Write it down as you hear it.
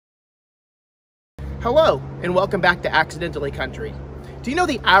Hello, and welcome back to Accidentally Country. Do you know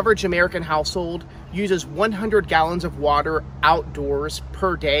the average American household uses 100 gallons of water outdoors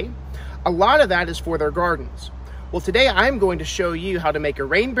per day? A lot of that is for their gardens. Well, today I'm going to show you how to make a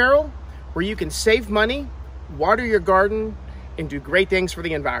rain barrel where you can save money, water your garden, and do great things for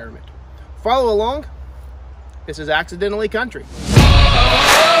the environment. Follow along. This is Accidentally Country.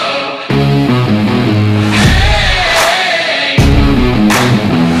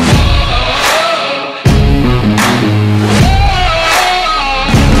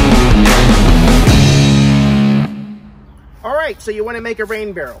 So you want to make a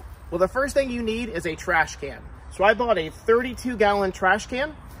rain barrel. Well, the first thing you need is a trash can. So I bought a 32-gallon trash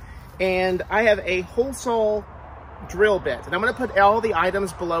can, and I have a hole saw drill bit. And I'm going to put all the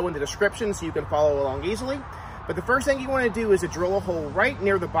items below in the description so you can follow along easily. But the first thing you want to do is to drill a hole right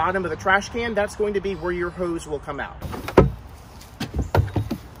near the bottom of the trash can. That's going to be where your hose will come out.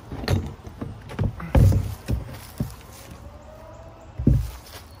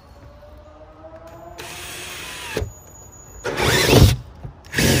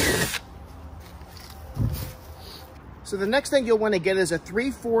 So the next thing you'll want to get is a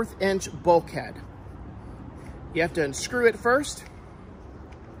 3/4 inch bulkhead. You have to unscrew it first,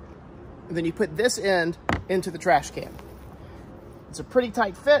 and then you put this end into the trash can. It's a pretty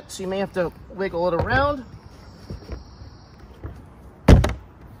tight fit, so you may have to wiggle it around.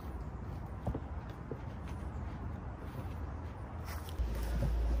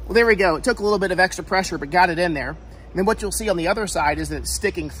 Well, there we go. It took a little bit of extra pressure, but got it in there. And then what you'll see on the other side is that it's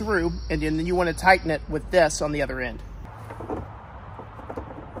sticking through, and then you want to tighten it with this on the other end.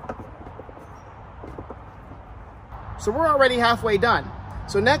 So we're already halfway done.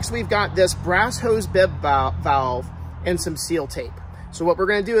 So next we've got this brass hose bib valve and some seal tape. So what we're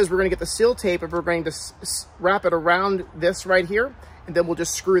going to do is we're going to get the seal tape and we're going to wrap it around this right here, and then we'll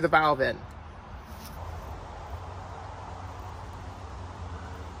just screw the valve in.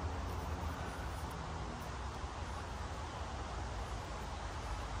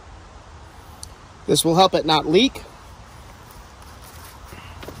 This will help it not leak.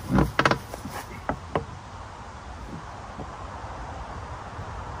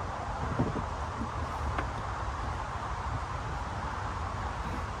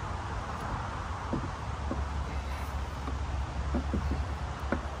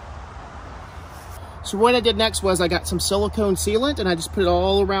 So what I did next was I got some silicone sealant and I just put it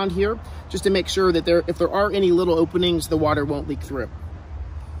all around here just to make sure that if there are any little openings, the water won't leak through.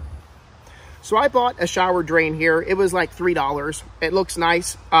 So I bought a shower drain here. It was like $3. It looks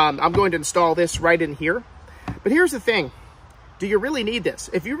nice. I'm going to install this right in here. But here's the thing. Do you really need this?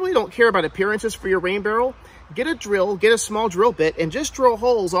 If you really don't care about appearances for your rain barrel, get a drill, get a small drill bit, and just drill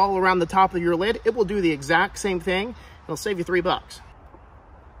holes all around the top of your lid. It will do the exact same thing. It'll save you $3.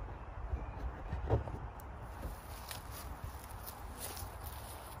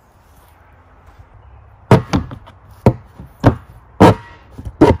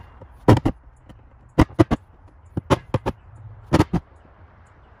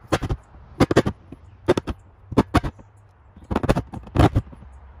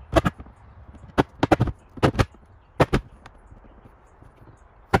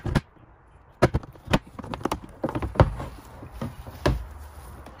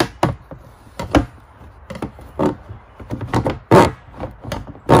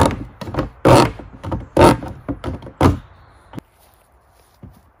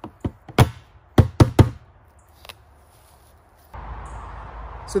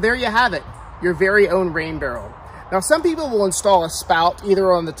 So there you have it, your very own rain barrel. Now, some people will install a spout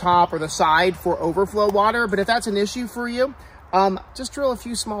either on the top or the side for overflow water, but if that's an issue for you, just drill a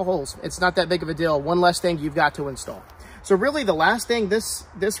few small holes. It's not that big of a deal. One less thing you've got to install. So really the last thing this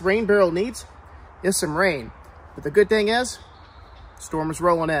rain barrel needs is some rain. But the good thing is, storm is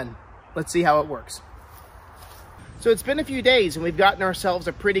rolling in. Let's see how it works. So it's been a few days and we've gotten ourselves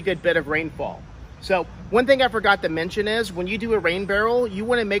a pretty good bit of rainfall. So one thing I forgot to mention is when you do a rain barrel, you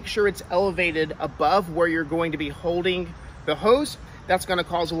want to make sure it's elevated above where you're going to be holding the hose. That's going to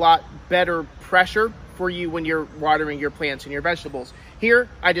cause a lot better pressure for you when you're watering your plants and your vegetables. Here,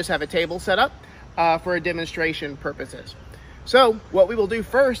 I just have a table set up for demonstration purposes. So what we will do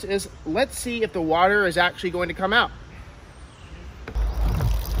first is let's see if the water is actually going to come out.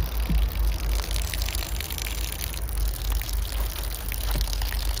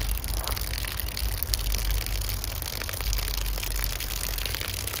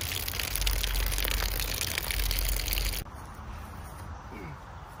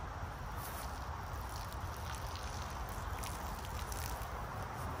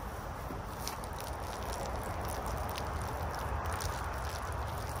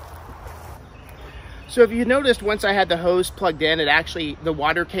 So if you noticed, once I had the hose plugged in, the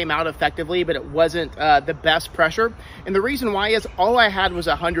water came out effectively, but it wasn't the best pressure. And the reason why is all I had was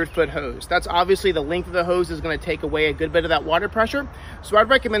a 100-foot hose. That's obviously the length of the hose is going to take away a good bit of that water pressure. So I'd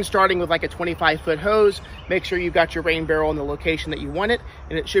recommend starting with like a 25-foot hose. Make sure you've got your rain barrel in the location that you want it,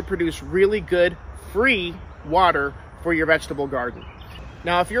 and it should produce really good free water for your vegetable garden.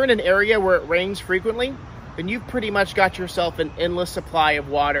 Now, if you're in an area where it rains frequently, then you've pretty much got yourself an endless supply of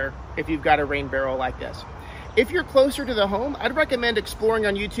water if you've got a rain barrel like this. If you're closer to the home, I'd recommend exploring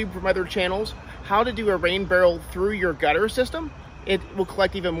on YouTube from other channels how to do a rain barrel through your gutter system. It will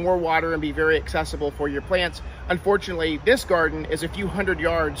collect even more water and be very accessible for your plants. Unfortunately, this garden is a few hundred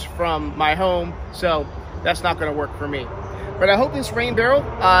yards from my home, so that's not going to work for me. But I hope this rain barrel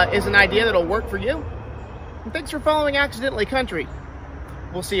is an idea that'll work for you. And thanks for following Accidentally Country.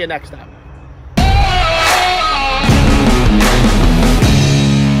 We'll see you next time.